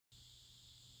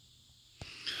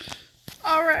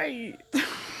Alright.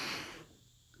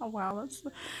 Oh wow, that's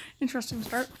an interesting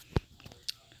start.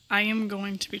 I am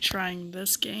going to be trying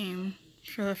this game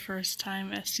for the first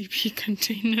time, SCP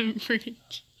containment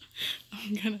breach.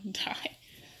 I'm gonna die.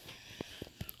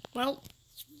 Well,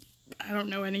 I don't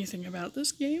know anything about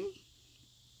this game.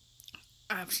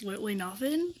 Absolutely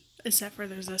nothing, except for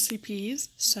there's SCPs,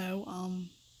 so,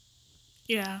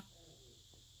 yeah.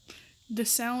 The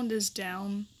sound is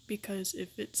down, because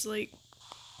if it's like,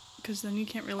 because then you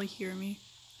can't really hear me.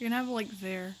 You're gonna have it like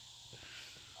there.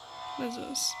 What is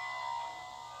this?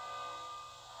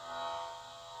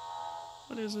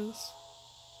 What is this?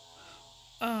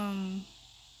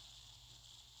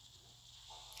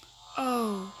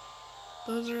 Oh,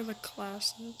 those are the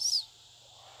classes.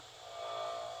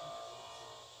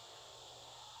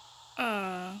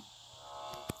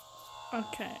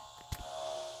 Okay.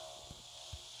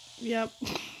 Yep.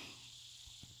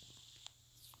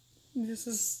 This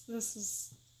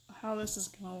is how this is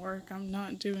gonna work. I'm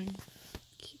not doing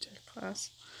key tech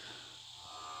class.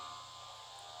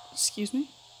 Excuse me?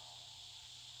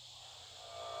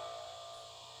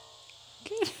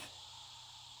 Okay.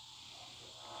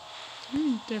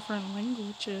 Different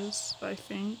languages, I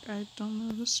think. I don't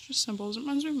know. This is just symbols. It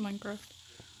reminds me of Minecraft.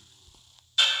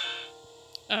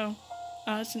 Oh.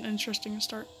 That's an interesting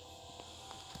start.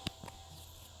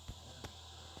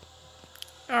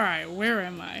 Alright, where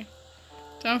am I?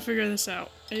 Don't figure this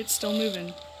out. It's still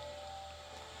moving.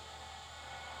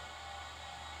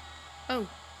 Oh.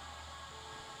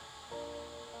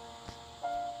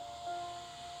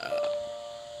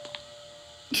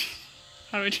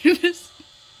 How do I do this?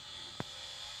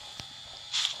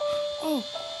 Oh!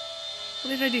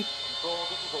 What did I do?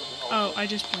 Oh, I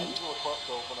just blinked.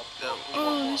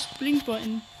 Oh, this blink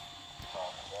button.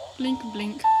 Blink,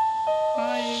 blink.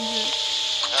 Hey,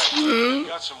 I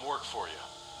got some work for you.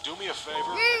 Do me a favor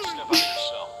and step out of your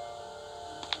cell.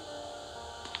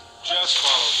 Just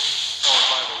follow me. Oh, and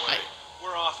by the way,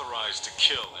 we're authorized to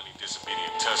kill any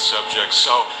disobedient test subjects,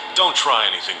 so don't try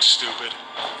anything stupid.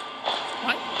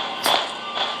 What?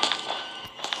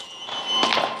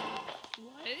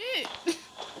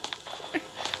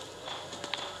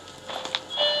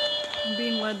 I'm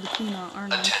being led to Peanut,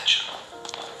 aren't I? Attention.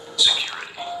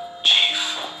 Security. Chief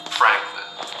Franklin.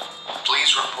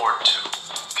 Please report to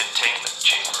containment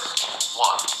chamber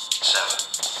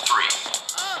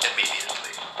 173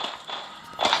 immediately.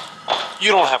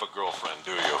 You don't have a girlfriend,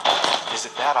 do you? Is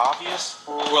it that obvious?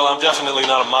 Well, I'm definitely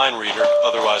not a mind reader,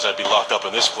 otherwise I'd be locked up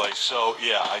in this place, so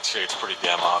yeah, I'd say it's pretty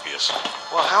damn obvious.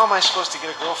 Well, how am I supposed to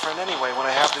get a girlfriend anyway when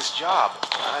I have this job?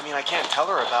 I mean, I can't tell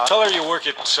her about it. Tell her you work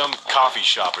at some coffee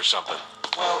shop or something.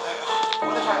 Well,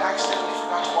 what if I accidentally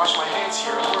forgot to wash my hands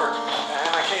here at work,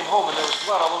 and I came home and there was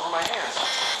blood all over my hands?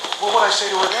 What would I say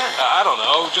to her then? I don't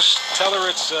know, just tell her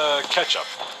it's ketchup.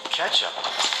 Ketchup?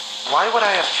 Why would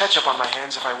I have ketchup on my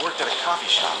hands if I worked at a coffee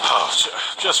shop? Oh,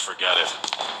 just forget it.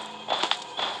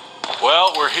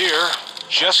 Well, we're here.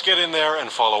 Just get in there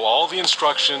and follow all the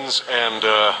instructions, and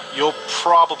you'll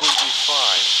probably be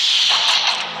fine.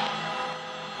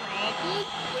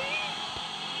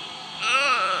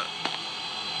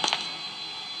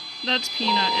 That's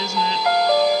Peanut, isn't it?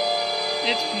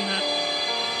 It's Peanut.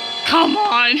 Come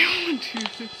on! Don't do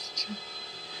this to me.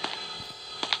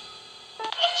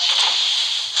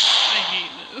 I hate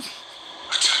this.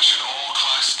 Attention all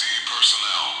Class D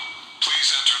personnel. Please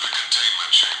enter the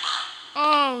containment chamber.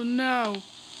 Oh no.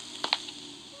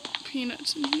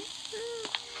 Peanut's in here.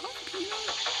 Oh, Peanut.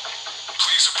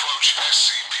 Please approach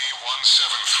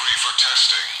SCP-173 for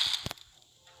testing.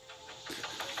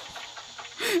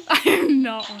 I am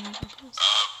not one of those.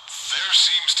 There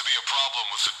seems to be a problem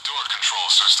with the door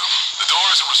control system. The door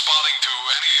isn't responding to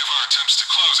any of our attempts to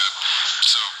close it,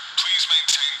 so please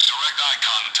maintain direct eye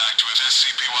contact with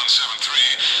SCP-173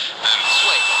 and...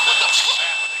 Wait, what the fuck?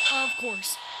 Of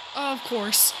course. Of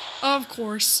course. Of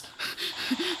course.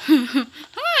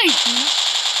 Hi, Peanut.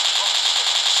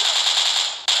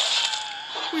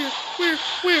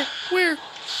 Where?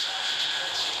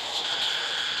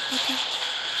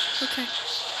 Okay.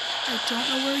 I don't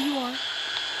know where you are.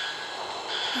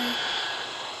 I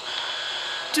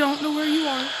don't know where you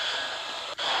are.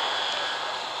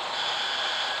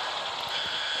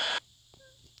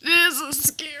 This is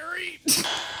scary.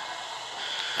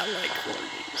 I like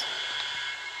horrors.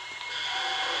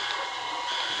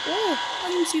 Oh, I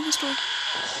didn't see this door.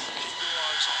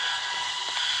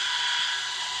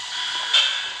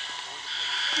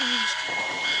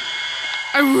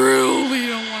 I really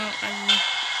don't want to.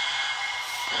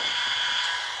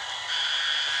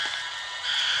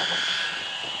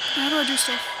 How do I do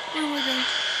stuff? Where do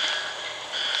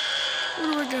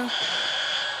I go?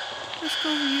 Let's go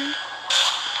over here.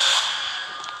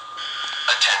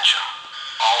 Attention.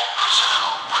 All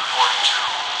personnel report to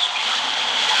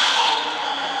interval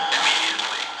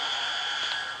immediately.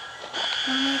 I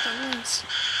don't know what that was.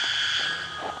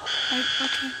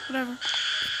 Okay, whatever.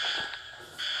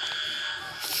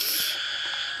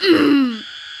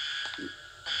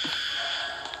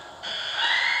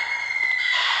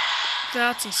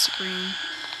 That's a scream.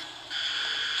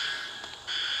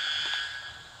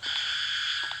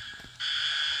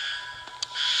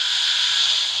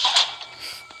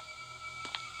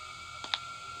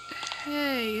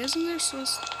 Hey, isn't there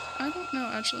supposed... I don't know,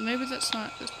 actually. Maybe that's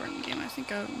not this part of the game. I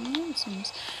think I know this one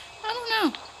is. I don't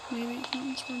know. Maybe it's not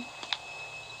this one.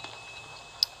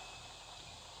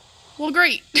 Well,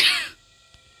 great.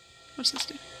 What's this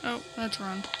do? Oh, that's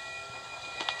run.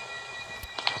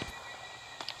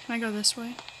 Can I go this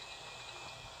way?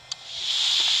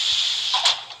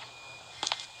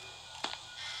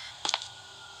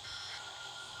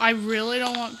 I really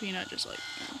don't want Peanut just like...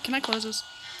 Can I close this?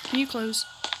 Can you close?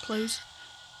 Close.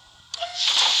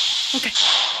 Okay.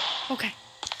 Okay.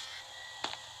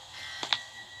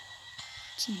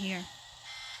 What's in here?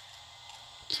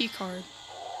 Key card.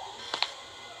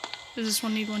 Does this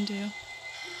one need one too?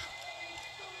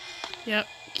 Yep,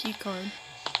 key card.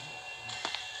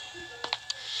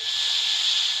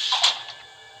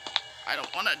 I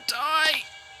don't want to die!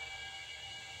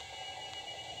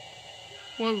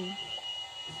 Whoa.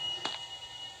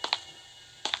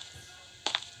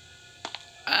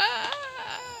 Ah!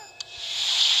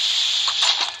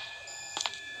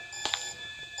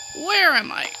 Where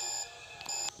am I?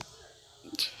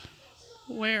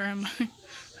 Where am I?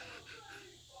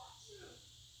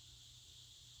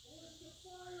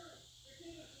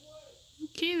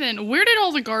 Okay then, where did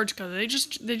all the guards go? They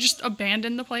just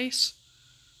abandoned the place?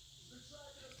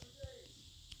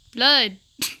 Blood.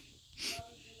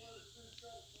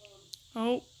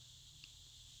 Oh.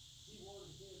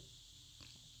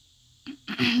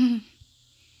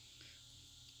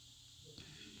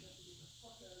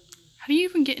 How do you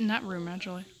even get in that room,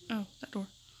 actually? Oh, that door.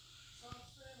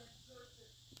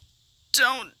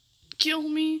 Don't kill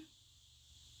me.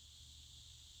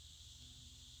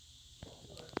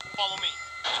 Follow me.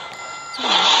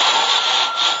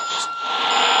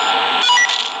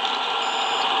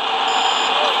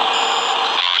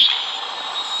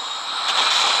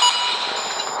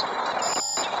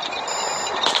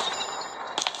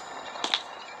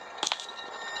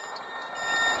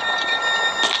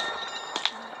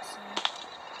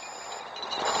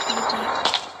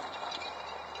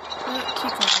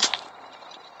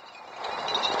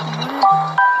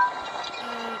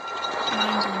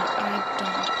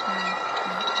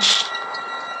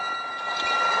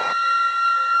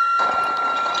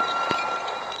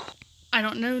 I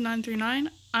don't know,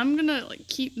 939. I'm gonna like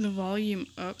keep the volume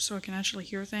up so I can actually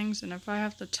hear things, and if I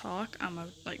have to talk, I'm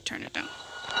gonna like turn it down.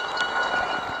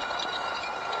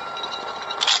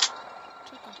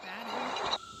 Took a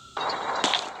battery.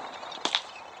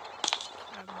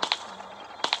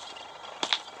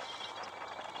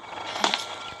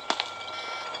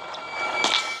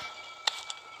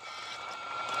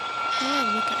 How do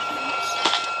I look at things?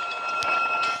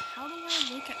 How do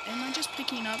I look at? Am I just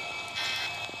picking up?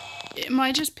 Am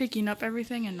I just picking up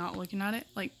everything and not looking at it?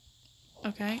 Like,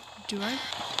 okay, do I?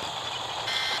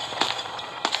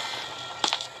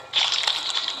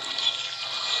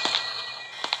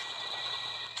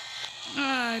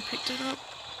 I picked it up.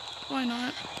 Why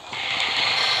not?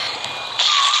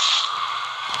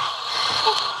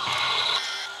 Oh.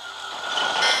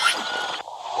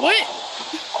 What?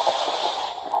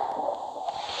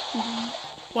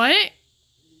 What?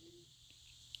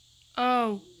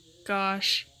 Oh,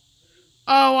 gosh.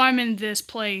 Oh, I'm in this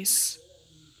place.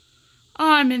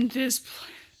 I'm in this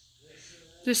place.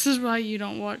 This is why you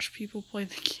don't watch people play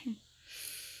the game.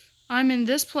 I'm in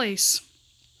this place.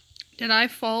 Did I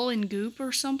fall in goop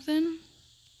or something?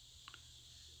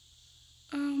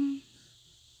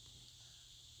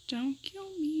 Don't kill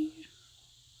me.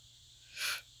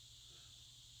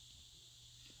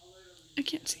 I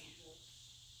can't see.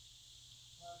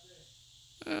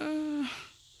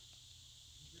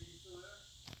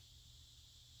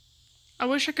 I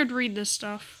wish I could read this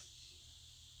stuff.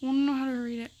 I want to know how to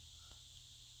read it.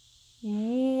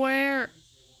 Where?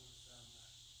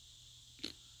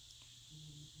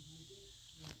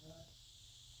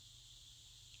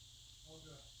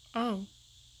 Oh.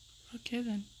 Okay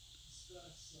then.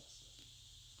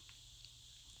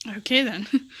 Okay then.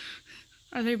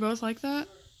 Are they both like that?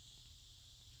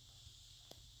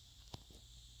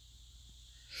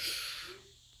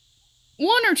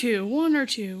 One or two.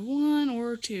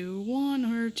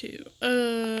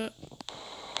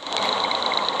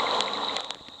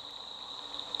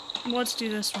 Let's do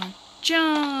this one.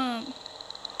 Jump!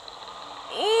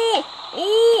 Oh!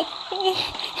 Oh! Oh!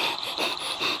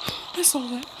 I saw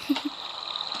that.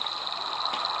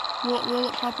 Will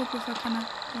it pop up if I kind of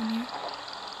go in here?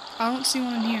 I don't see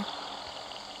one in here.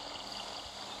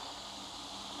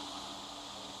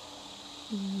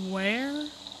 Where?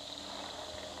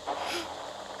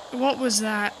 What was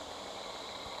that?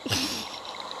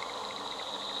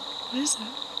 What is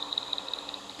that?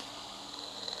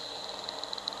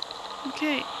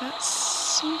 Okay, that's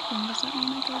something. Does that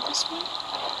mean I go this way?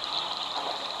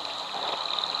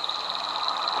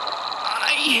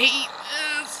 I hate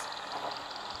this!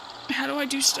 How do I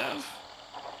do stuff?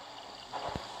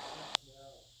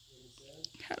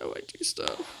 How do I do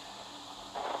stuff?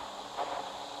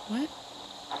 What?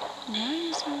 Why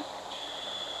is it?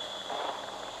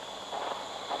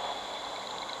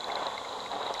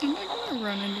 Am I gonna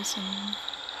run into someone?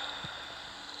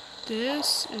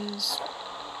 This is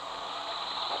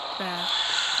bad.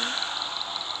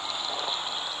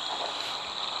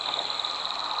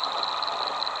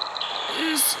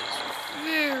 This is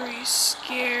very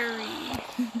scary.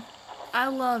 I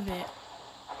love it.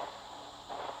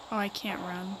 Oh, I can't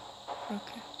run.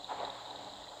 Okay.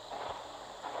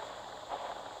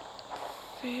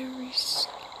 Very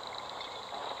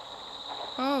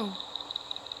Oh.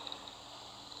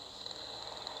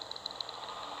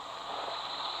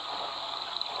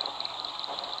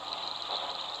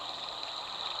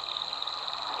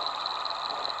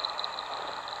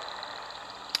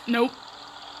 Nope.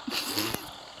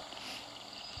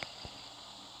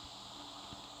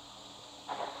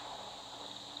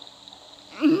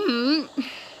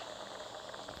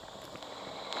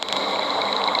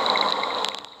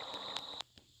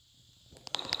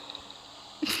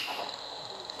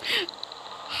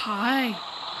 Hi.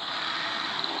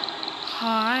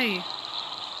 Hi.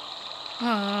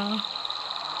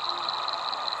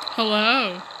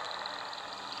 Hello.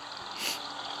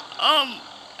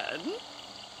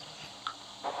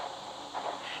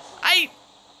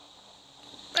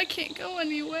 I can't go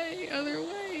any other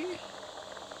way.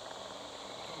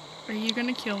 Are you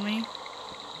gonna kill me?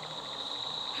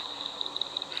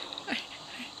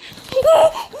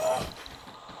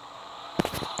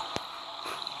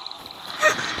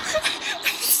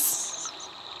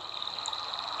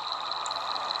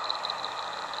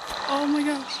 Oh my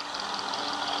gosh.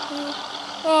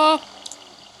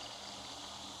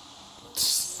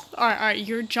 Alright,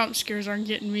 your jump scares aren't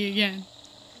getting me again.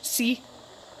 See?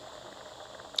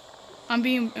 Am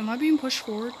I being pushed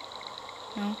forward?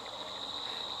 No.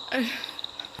 I'm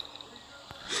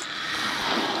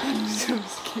so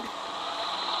scared.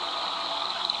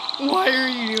 Why are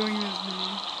you doing this to me?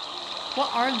 What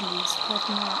are these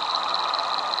popping up?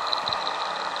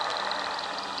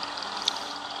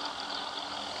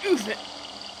 Oof it.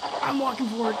 I'm walking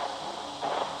forward.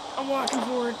 I'm walking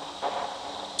forward.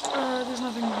 There's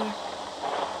nothing there.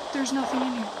 There's nothing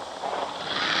in here.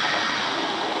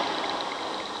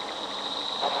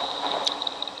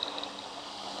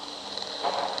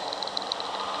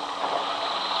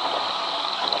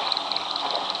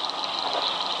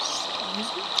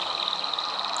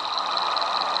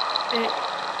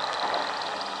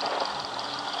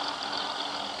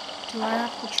 Do I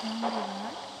have to try and go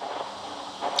back?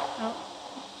 Oh.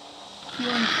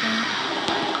 Healing thing.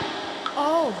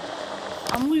 Oh!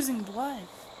 I'm losing blood.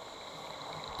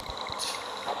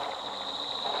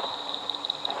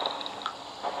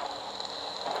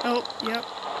 Oh, yep.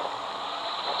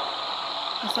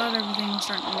 I thought everything was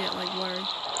starting to get, like, blurry.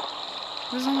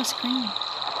 What is on the screen?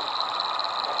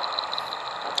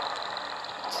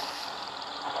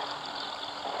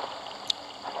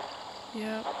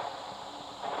 Yep.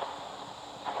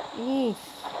 Oof.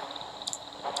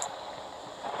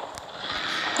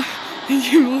 I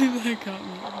can't believe that got me.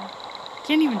 I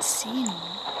can't even see anymore.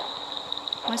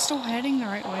 Am I still heading the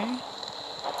right way?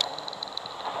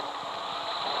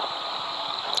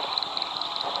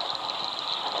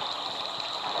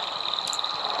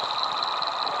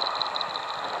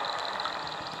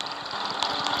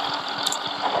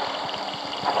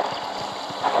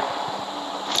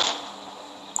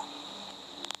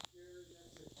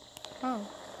 Oh.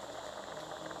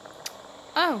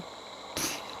 Oh.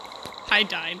 I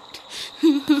died.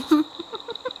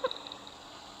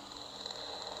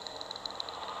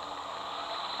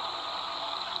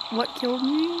 What killed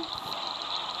me?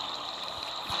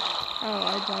 Oh,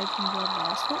 I died from blood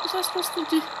loss. What was I supposed to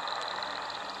do?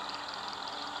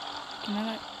 Can I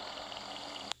not?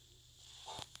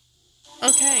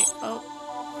 Okay. Oh.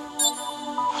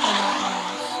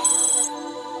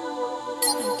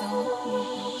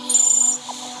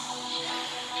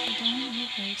 I don't need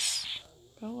this.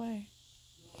 Go away.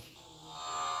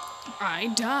 I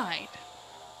died.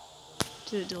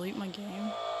 Did it delete my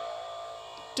game?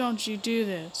 Don't you do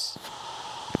this.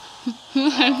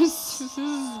 This is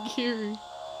scary.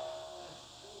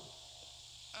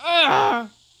 Alright,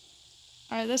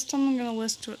 this time I'm gonna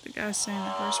listen to what the guy's saying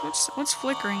at first. What's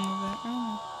flickering with it?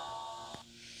 Oh.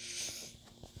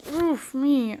 Oof,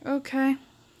 me. Okay.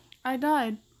 I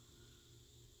died.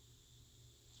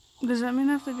 Does that mean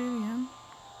I have to do it again?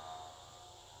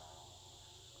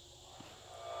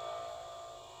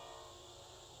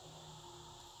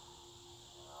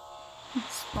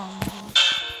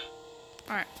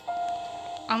 Alright.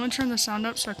 I'm gonna turn the sound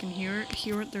up so I can hear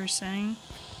what they're saying.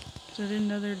 Because I didn't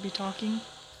know they'd be talking.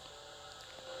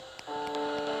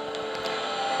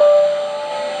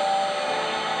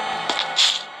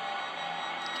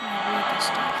 Can I read this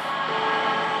stuff?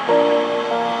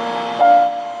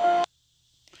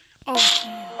 Oh,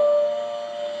 damn.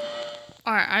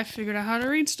 Alright, I figured out how to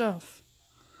read stuff.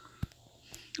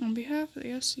 On behalf of the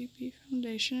SCP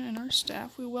Foundation and our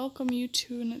staff, we welcome you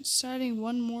to an exciting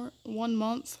 1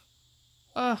 month,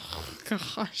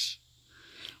 gosh,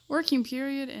 working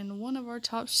period in one of our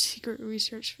top secret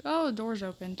research. Oh, the door's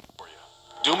opened.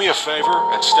 Do me a favor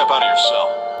and step out of your cell.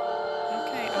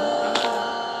 Okay, I'll do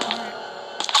that. Alright.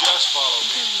 Just follow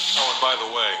me. Oh, and by the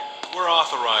way, we're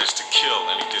authorized to kill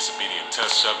any disobedient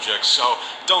test subjects, so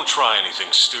don't try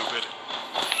anything stupid.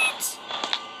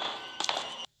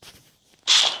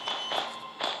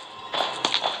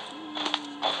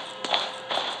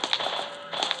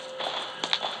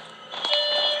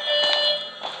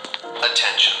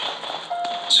 Attention.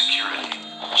 Security.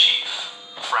 Chief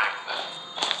Franklin.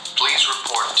 Please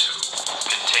report to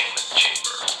containment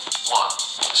chamber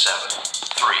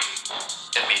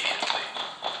 173 immediately.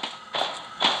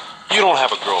 You don't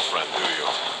have a girlfriend, do you?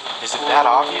 Is it that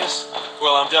obvious?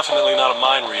 Well, I'm definitely not a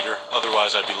mind reader,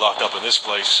 otherwise I'd be locked up in this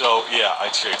place, so yeah,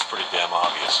 I'd say it's pretty damn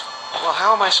obvious. Well,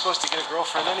 how am I supposed to get a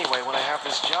girlfriend anyway when I have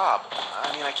this job? I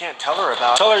mean, I can't tell her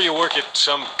about it. Tell her you work at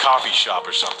some coffee shop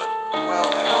or something. Well,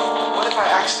 what if I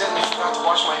accidentally forgot to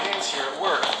wash my hands here at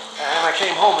work, and I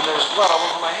came home and there was blood all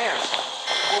over my hands?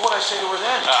 What would I say to her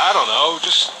then? I don't know,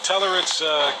 just tell her it's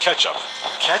ketchup.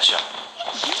 Ketchup?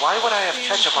 Why would I have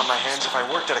ketchup on my hands if I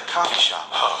worked at a coffee shop?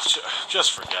 Oh,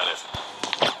 just forget it.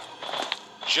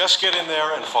 Just get in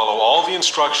there and follow all the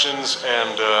instructions,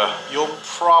 and you'll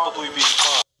probably be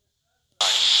fine.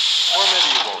 Or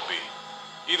maybe you won't be.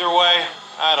 Either way,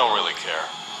 I don't really care.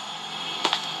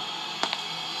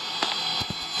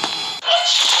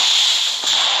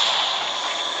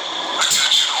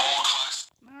 Attention all class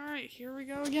Alright, here we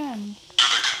go again. to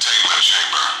the containment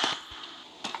chamber.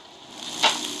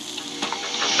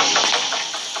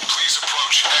 Please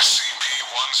approach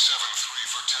SCP-173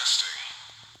 for testing.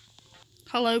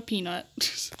 Hello, Peanut.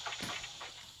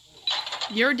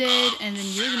 You're dead, and then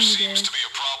you're gonna be Seems dead. to be a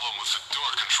problem with the door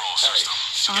control system.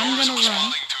 I'm gonna run.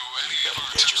 Responding to any of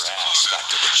our Get your attempts to ass close back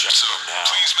to it. the chamber So now.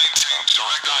 please maintain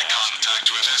direct eye contact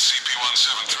with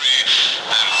SCP-173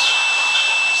 and...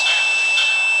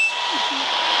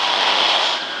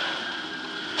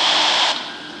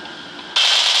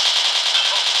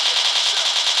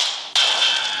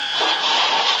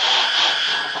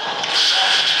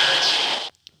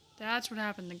 That's what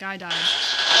happened. The guy died.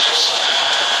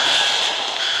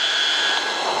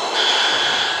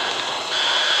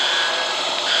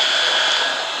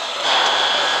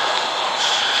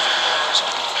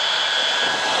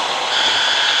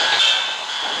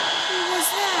 Who was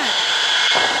that?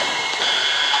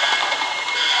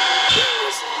 Who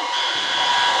was that?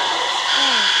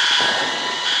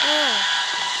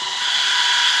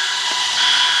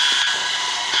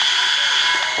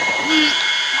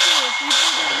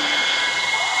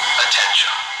 Attention.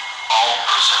 All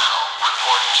personnel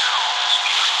report to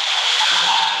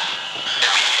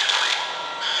immediately.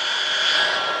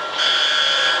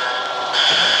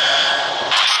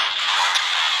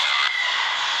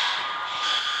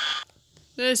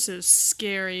 This is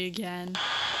scary again.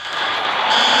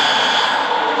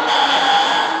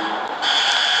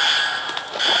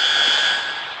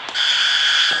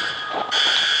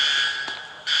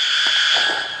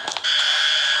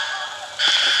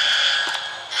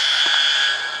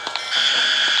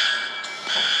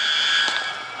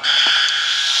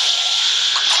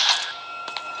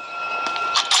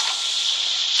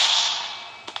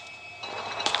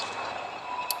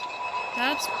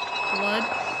 That's blood.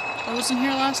 I wasn't here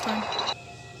last time.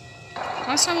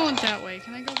 Last time I went that way.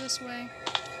 Can I go this way?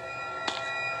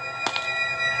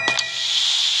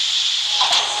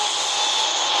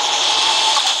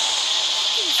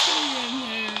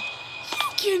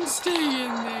 You can stay in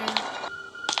there.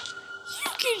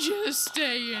 You can just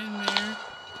stay in there.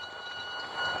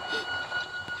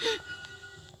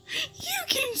 You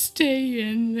can stay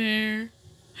in there.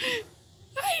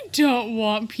 I don't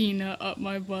want Peanut up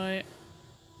my butt.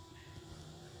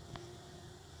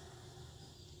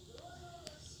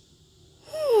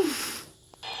 Whew.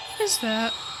 What is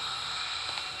that?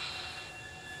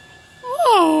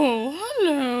 Oh,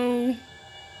 hello.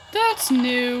 That's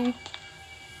new.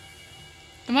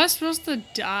 Am I supposed to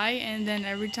die and then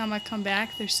every time I come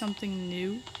back there's something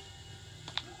new?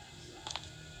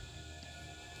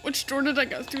 Which door did I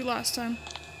go through last time?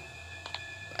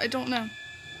 I don't know.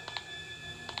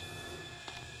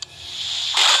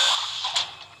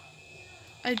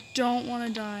 I don't want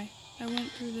to die. I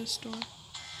went through this door.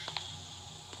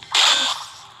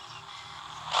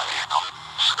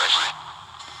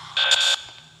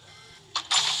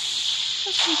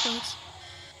 That's pretty close.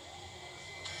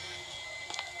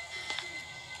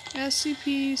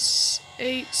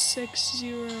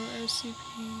 SCP-860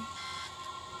 SCP.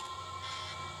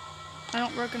 I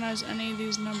don't recognize any of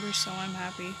these numbers, so I'm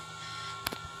happy.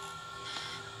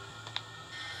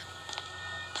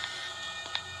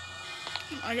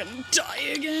 Am I gonna die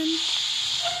again?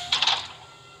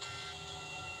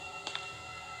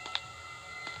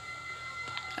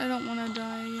 I don't want to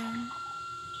die again.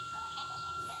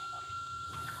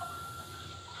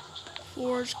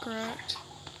 Floor's cracked.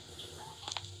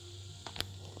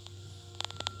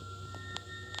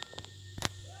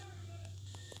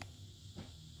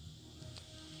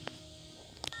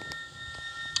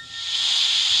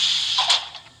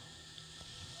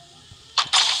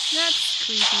 That's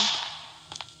creepy.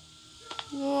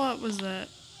 What was that?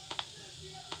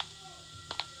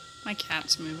 My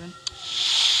cat's moving.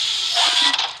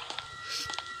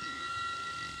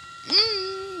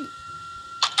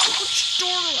 Which door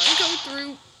do I go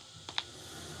through?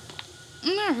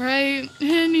 Alright,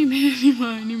 any, many,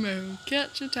 miny, mo.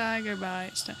 Catch a tiger by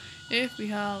its tail. If we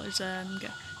holler, and go.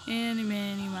 Any,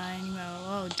 many, miny, mo.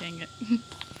 Oh, dang it.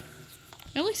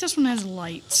 At least this one has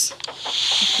lights. I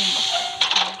think.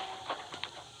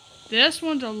 This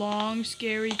one's a long,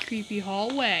 scary, creepy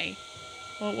hallway.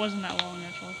 Well, it wasn't that long,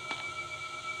 actually.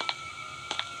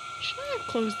 Should I have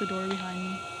closed the door behind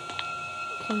me?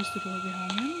 Close the door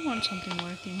behind me. I don't want something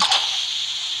working.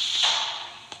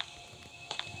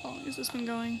 How long has this been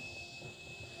going?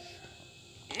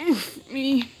 Oof,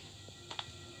 me.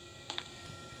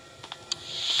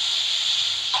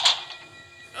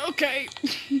 Okay.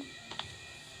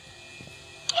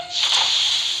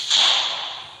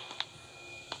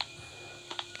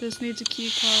 This needs a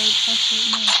key card.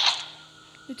 Actually, no.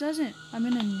 It doesn't. I'm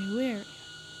in a new area.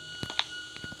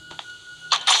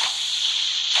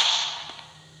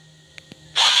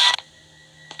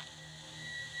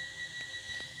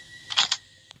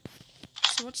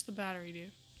 So what's the battery do?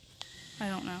 I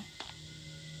don't know.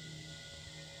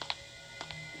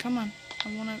 Come on.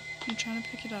 I'm trying to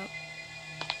pick it up.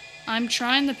 I'm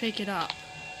trying to pick it up.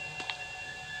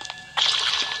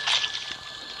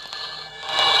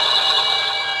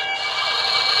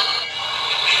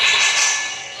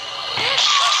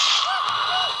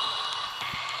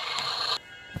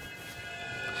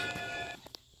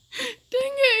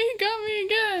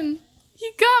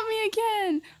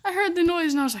 I heard the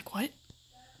noise and I was like, what?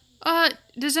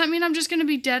 Does that mean I'm just gonna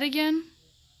be dead again?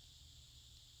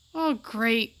 Oh,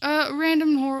 great.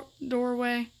 Random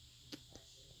doorway.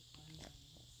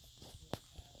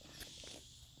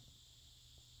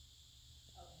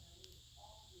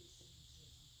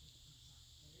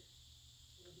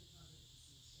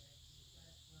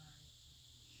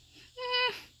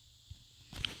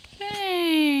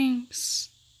 Thanks.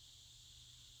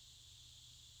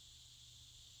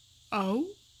 Oh?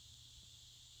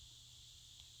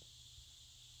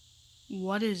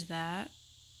 What is that?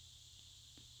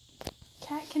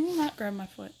 Cat, can you not grab my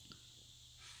foot?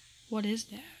 What is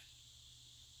that?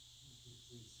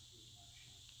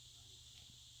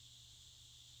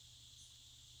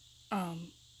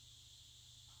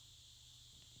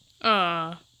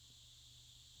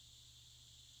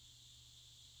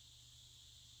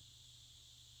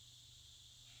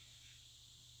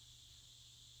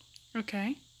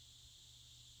 Okay.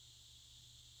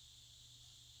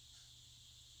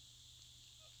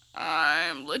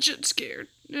 I'm legit scared.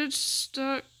 It's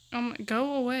stuck.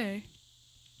 Go away.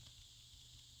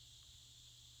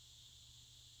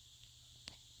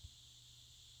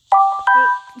 Oh.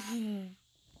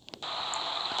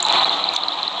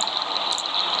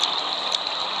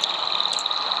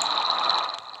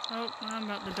 Oh, I'm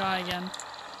about to die again.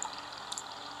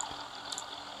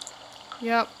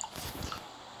 Yep.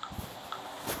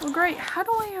 Well, great. How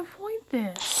do I avoid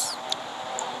this?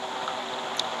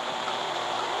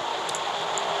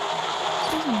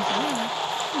 This isn't bad.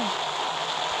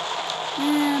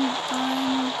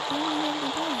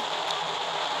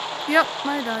 Yep,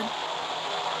 I died.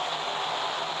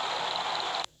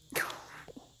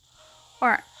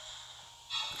 Alright.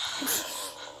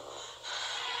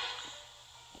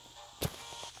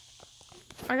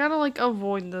 I gotta like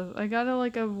avoid this. I gotta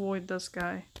like avoid this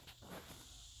guy.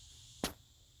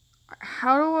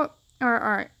 How do I...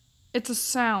 Alright. It's a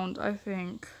sound, I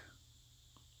think.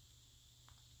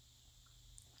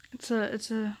 It's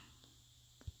a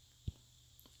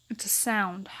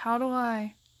sound. How do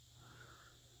I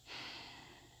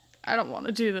don't want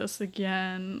to do this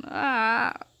again.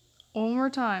 One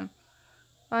more time.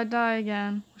 If I die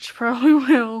again, which probably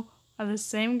will, by the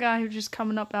same guy who's just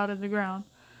coming up out of the ground,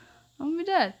 I'm gonna be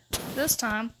dead. This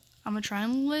time, I'm gonna try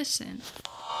and listen.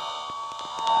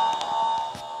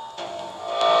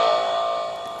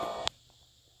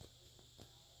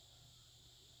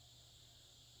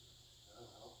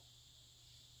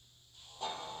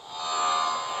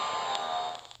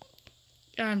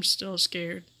 I'm still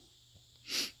scared.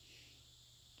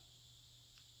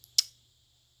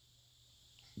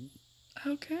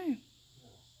 Okay.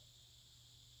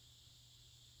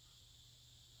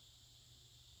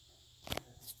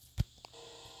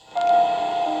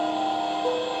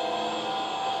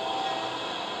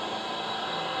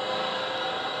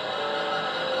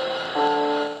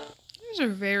 These are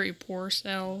very poor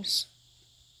cells.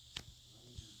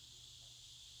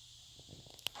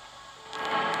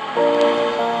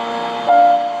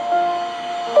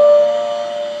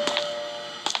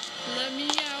 Let me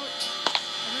out.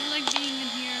 I don't like being in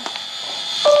here.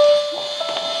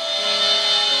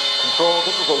 Control,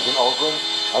 this is Agent Ulgren.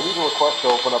 I need a request to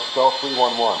open up cell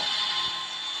 311.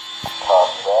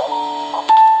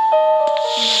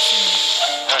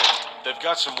 Hey, they've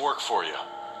got some work for you.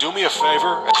 Do me a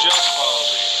favor and just follow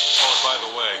me. Oh, and by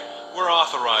the way, we're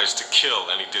authorized to kill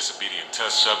any disobedient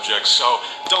test subjects, so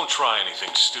don't try anything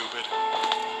stupid.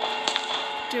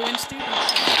 Doing stupid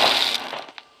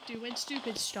stuff. Doing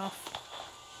stupid stuff.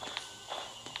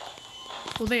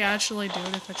 Will they actually do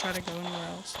it if I try to go anywhere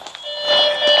else?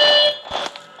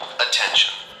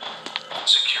 Attention.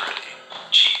 Security.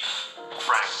 Chief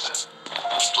Franklin.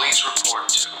 Please report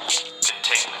to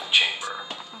containment chamber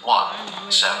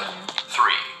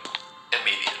 173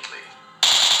 immediately.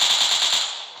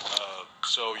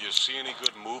 So you see any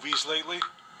good movies lately?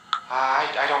 I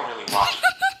don't really watch.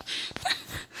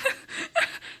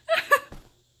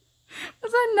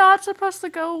 Was I not supposed to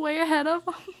go way ahead of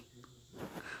them?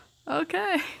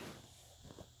 Okay.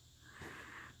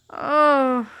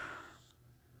 Oh.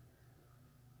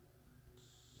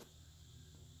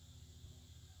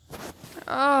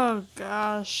 Oh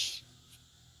gosh.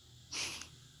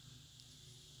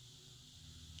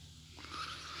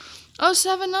 Oh,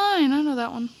 7-9. I know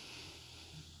that one.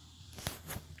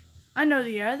 I know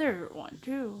the other one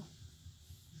too.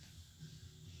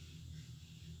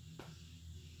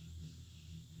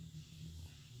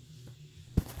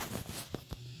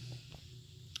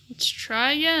 Let's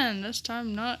try again. This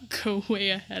time not go way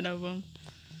ahead of them.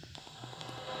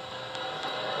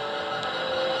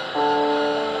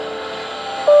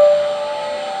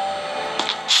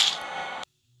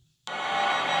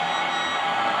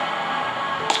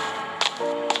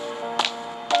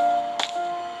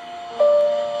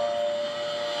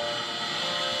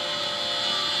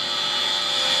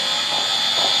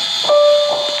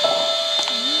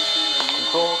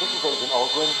 Control, this is Agent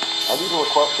Ulgren. I need a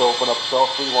request to open up cell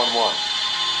 311.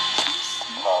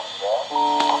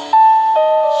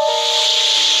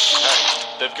 Hey,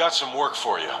 they've got some work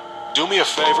for you. Do me a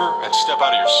favor and step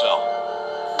out of your cell.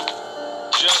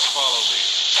 Just follow me.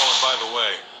 Oh, and by the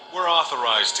way, we're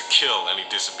authorized to kill any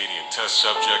disobedient test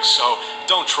subjects, so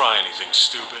don't try anything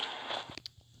stupid.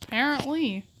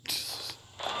 Apparently.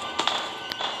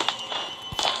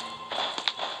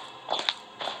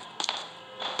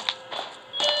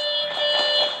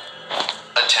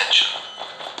 Attention.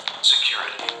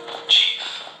 Security. Chief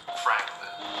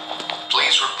Franklin.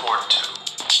 Please report to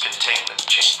containment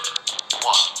chamber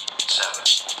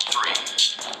 173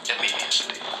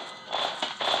 immediately.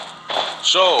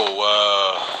 So,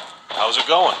 how's it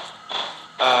going?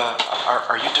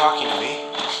 Are you talking to me?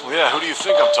 Well, yeah, who do you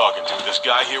think I'm talking to? This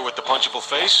guy here with the punchable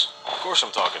face? Of course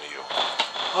I'm talking to you.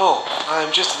 Oh,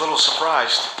 I'm just a little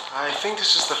surprised. I think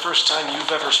this is the first time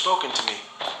you've ever spoken to me.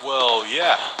 Well,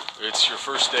 yeah. It's your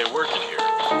first day working here.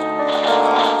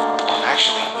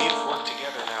 Actually, we've worked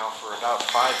together now for about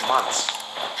 5 months.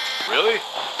 Really?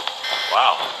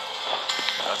 Wow.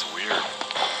 That's weird.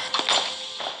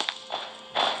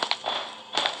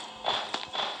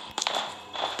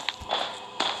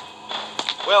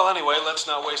 Well, anyway, let's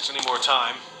not waste any more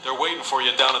time. They're waiting for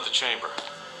you down at the chamber. Where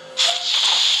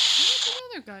did the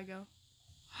other guy go?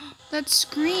 That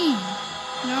screen.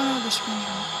 No, the screen.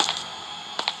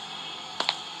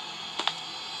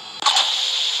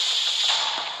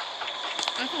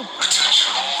 I feel bad.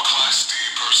 Attention all Class D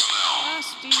personnel.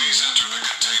 Class D. Please enter the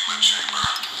containment chamber.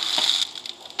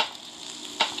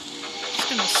 It's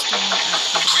gonna stand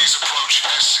after the Please approach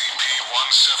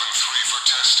SCP-173 for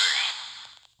testing.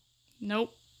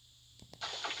 Nope.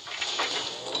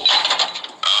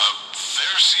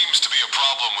 There seems to be a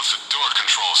problem with the door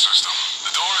control system.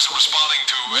 The door isn't responding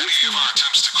to any of our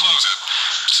attempts to close it.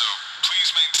 So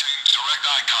please maintain direct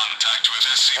eye contact with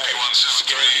SCP-173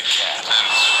 and...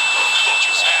 Don't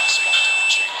just ask me to the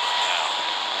chamber now.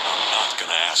 I'm not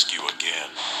gonna ask you again.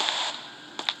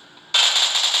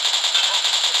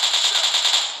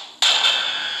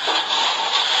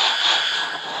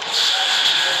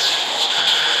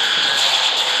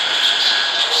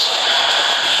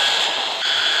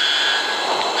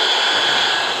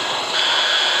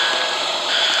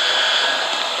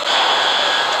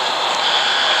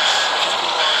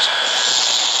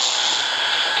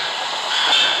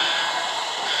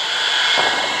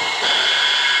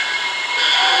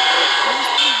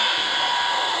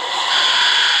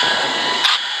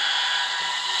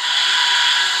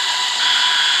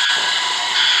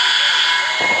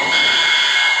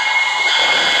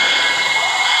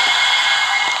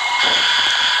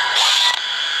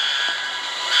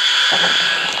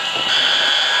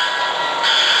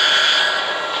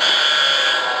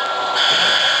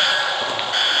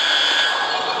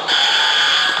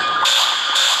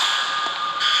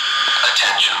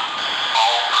 Attention.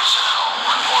 All personnel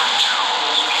report to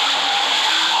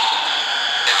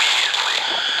immediately.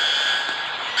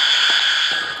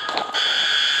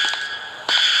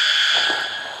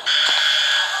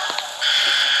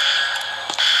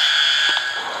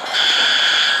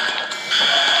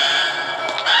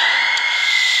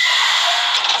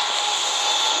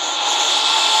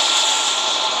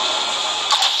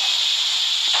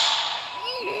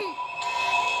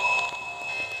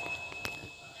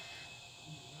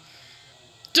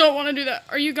 Don't want to do that.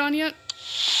 Are you gone yet?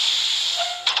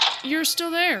 You're still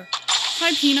there.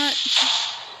 Hi, Peanut.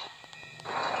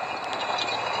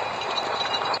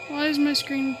 Why is my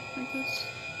screen like this?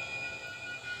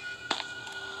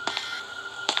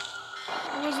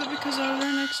 Or was it because I was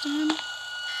right next to him?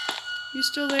 You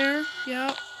still there?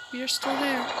 Yep, you're still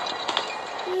there.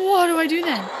 What do I do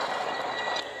then?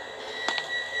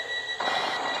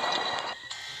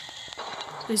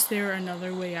 Is there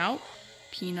another way out?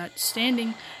 Peanut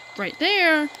standing right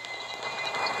there.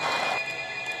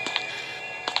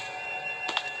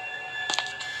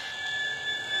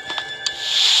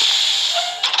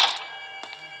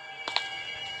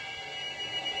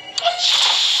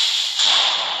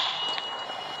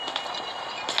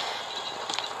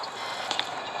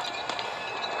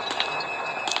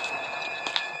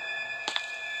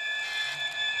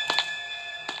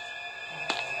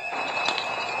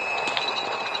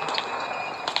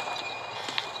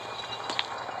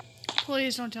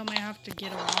 Please don't tell me I have to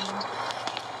get around him.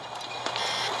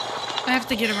 I have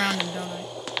to get around him, don't I?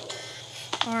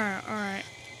 Alright, alright.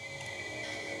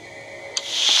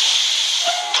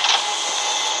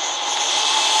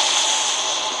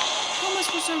 How am I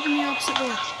supposed to open the opposite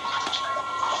door?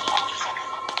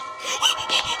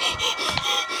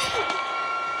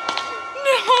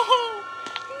 No!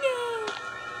 No!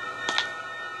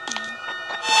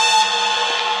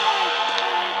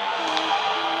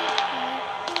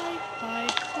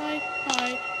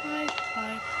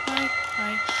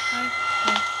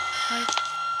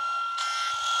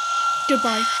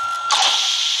 Goodbye.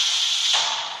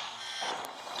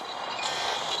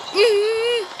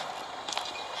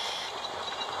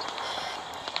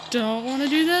 Don't want to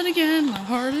do that again. My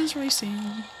heart is racing.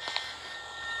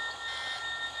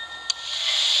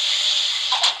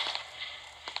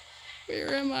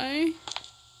 Where am I?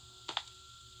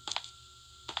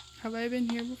 Have I been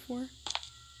here before?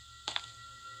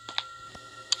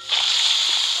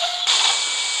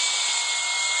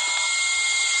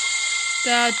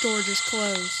 That door just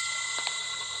closed.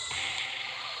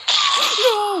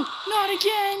 No! Not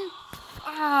again!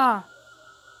 Ah!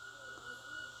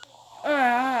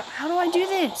 How do I do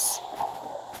this?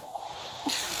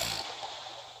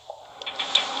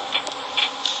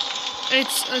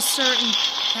 It's a certain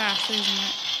path, isn't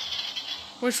it?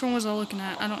 Which one was I looking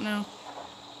at? I don't know.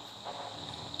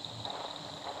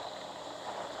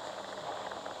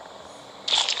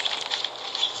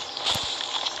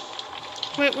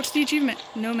 Wait, what's the achievement?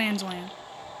 No Man's Land.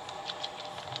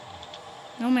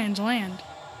 No Man's Land.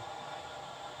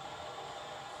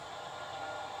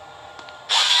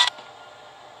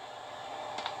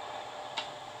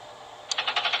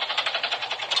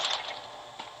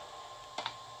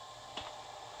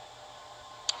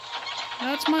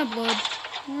 That's my blood.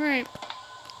 Alright.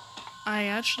 I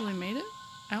actually made it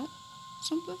out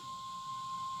something.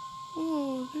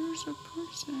 Oh, there's a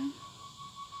person.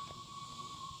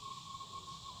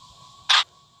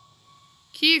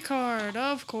 Key card,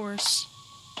 of course.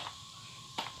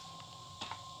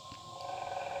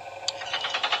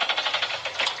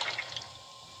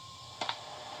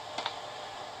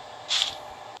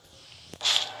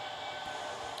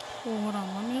 Well, hold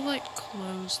on, let me like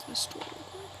close this door real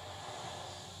quick.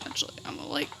 Actually, I'm gonna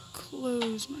like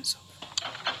close myself.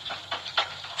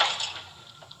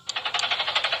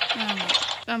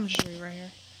 I'm just right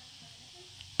here.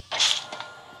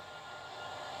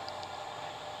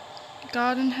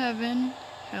 God in heaven,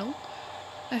 hell.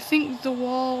 I think the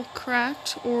wall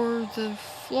cracked or the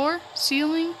floor,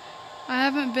 ceiling. I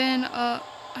haven't been up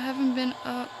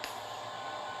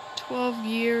 12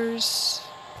 years.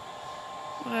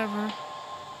 Whatever.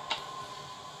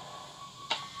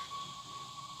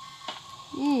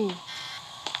 Ooh.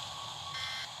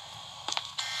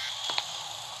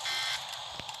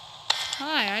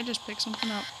 Hi, I just picked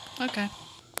something up. Okay.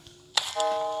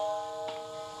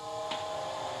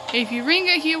 If you ring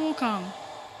it, he will come.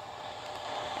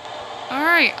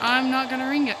 Alright, I'm not gonna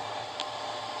ring it.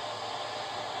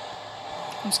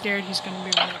 I'm scared he's gonna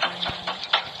be right behind me.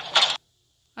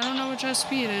 I don't know which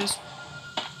SCP it is.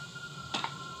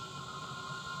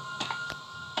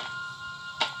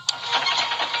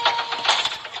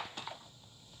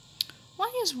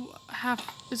 Why is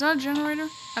is that a generator?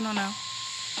 I don't know.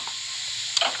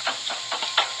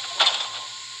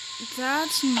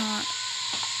 That's not...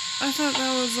 I thought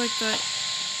that was like that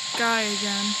guy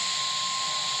again.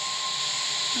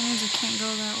 That means I can't go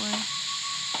that way.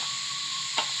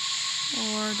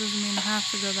 Or it doesn't mean I have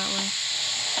to go that way.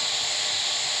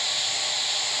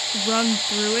 Run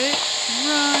through it?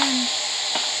 Run!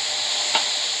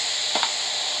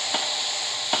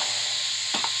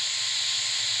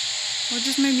 Well, it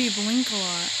just made me blink a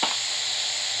lot.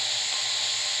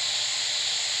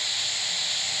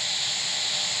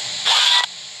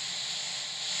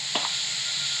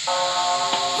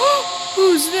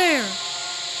 Who's there?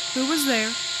 Who was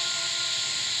there?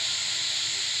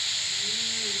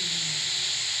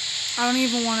 I don't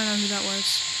even want to know who that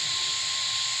was.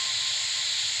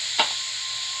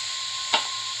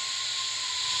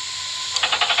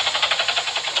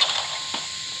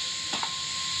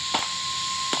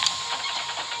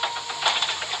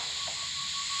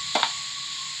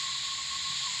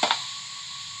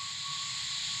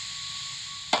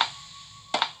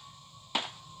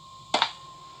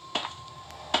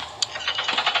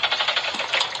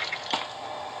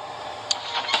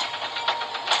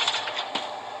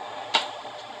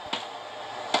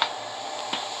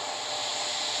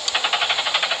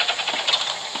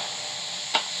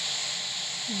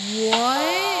 What?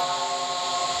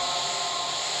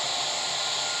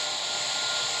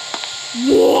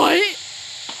 What?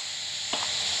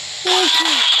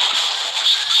 Okay.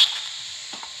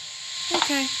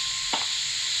 Okay.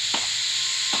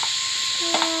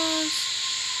 Just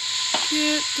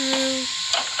get through.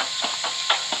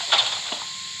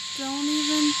 Don't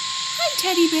even... Hi,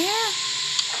 teddy bear.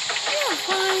 You're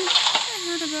fine. I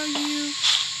heard about you.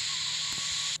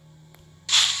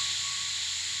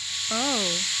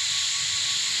 Oh.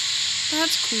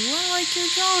 That's cool. I like your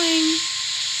drawing.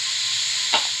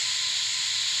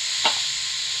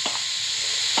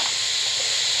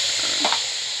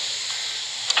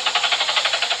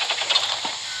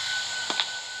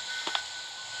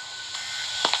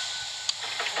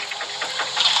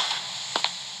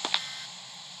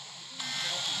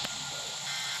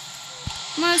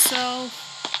 Myself.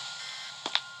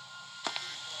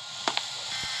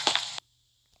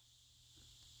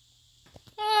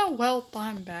 Oh, well,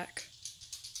 I'm back.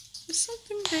 Is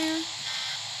something there?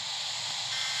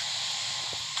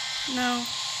 No.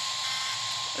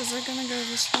 Is it gonna go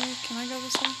this way? Can I go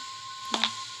this way? No.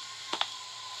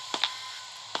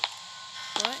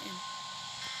 Button.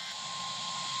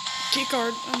 Key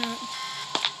card. I knew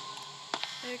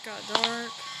it. It got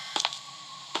dark.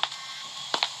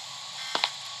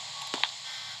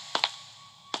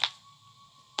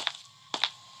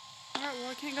 Alright,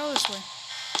 well, I can't go this way.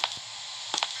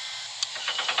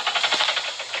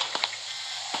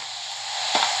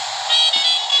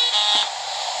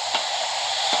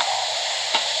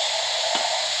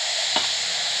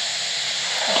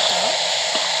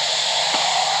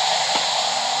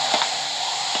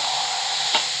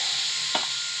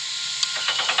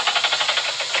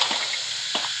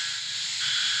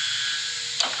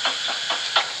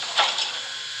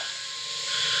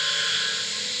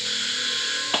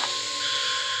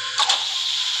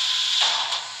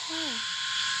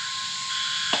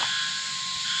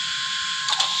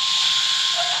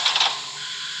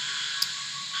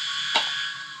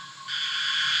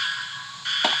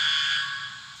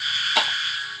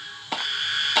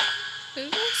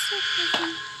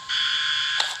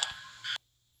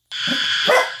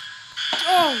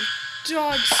 Oh,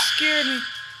 dog scared me.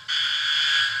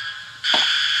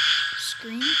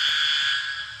 Scream?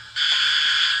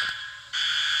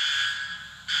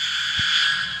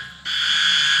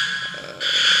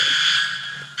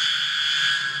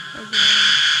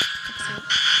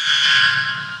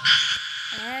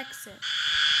 Exit.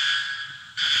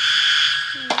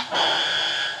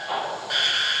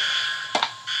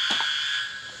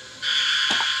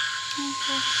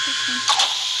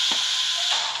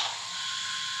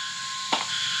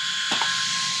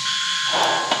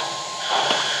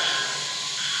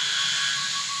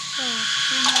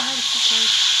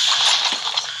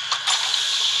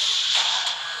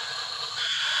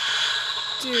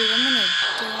 Dude, I'm gonna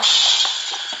die.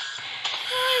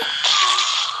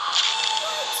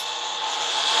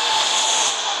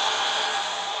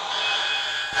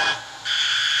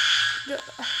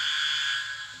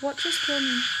 What just killed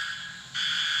me?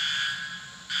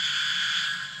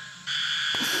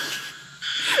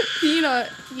 Peanut,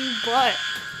 you butt.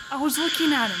 I was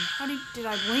looking at him. How did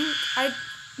I blink?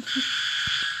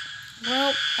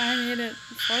 Well, I made it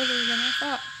farther than I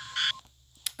thought.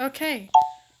 Okay.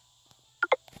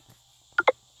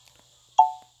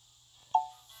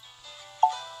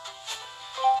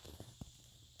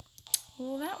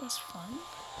 Well, that was fun.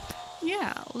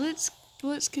 Yeah, let's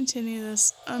continue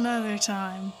this another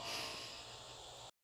time.